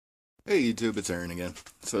Hey YouTube, it's Aaron again.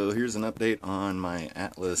 So here's an update on my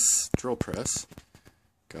Atlas drill press.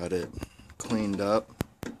 Got it cleaned up.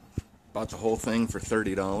 Bought the whole thing for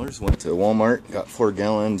 $30. Went to Walmart, got 4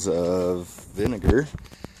 gallons of vinegar,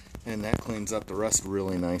 and that cleans up the rust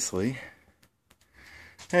really nicely.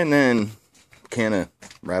 And then a can of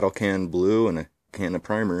rattle can blue and a can of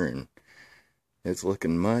primer, and it's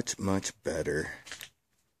looking much better.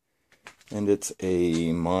 And it's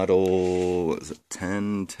a model, what is it,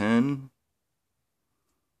 1010?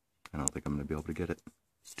 I don't think I'm going to be able to get it.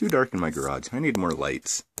 It's too dark in my garage. I need more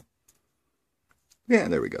lights. Yeah,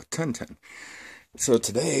 there we go, 1010. So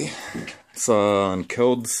today, I saw on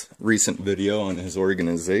Keld's recent video on his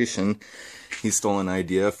organization, he stole an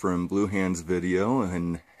idea from Blue Hand's video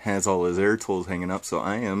and has all his air tools hanging up. So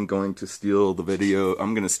I am going to steal the video.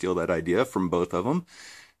 I'm going to steal that idea from both of them.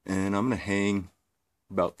 And I'm going to hang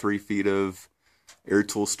about 3 feet of air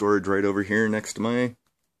tool storage right over here next to my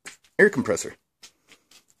air compressor.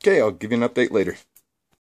 Okay, I'll give you an update later.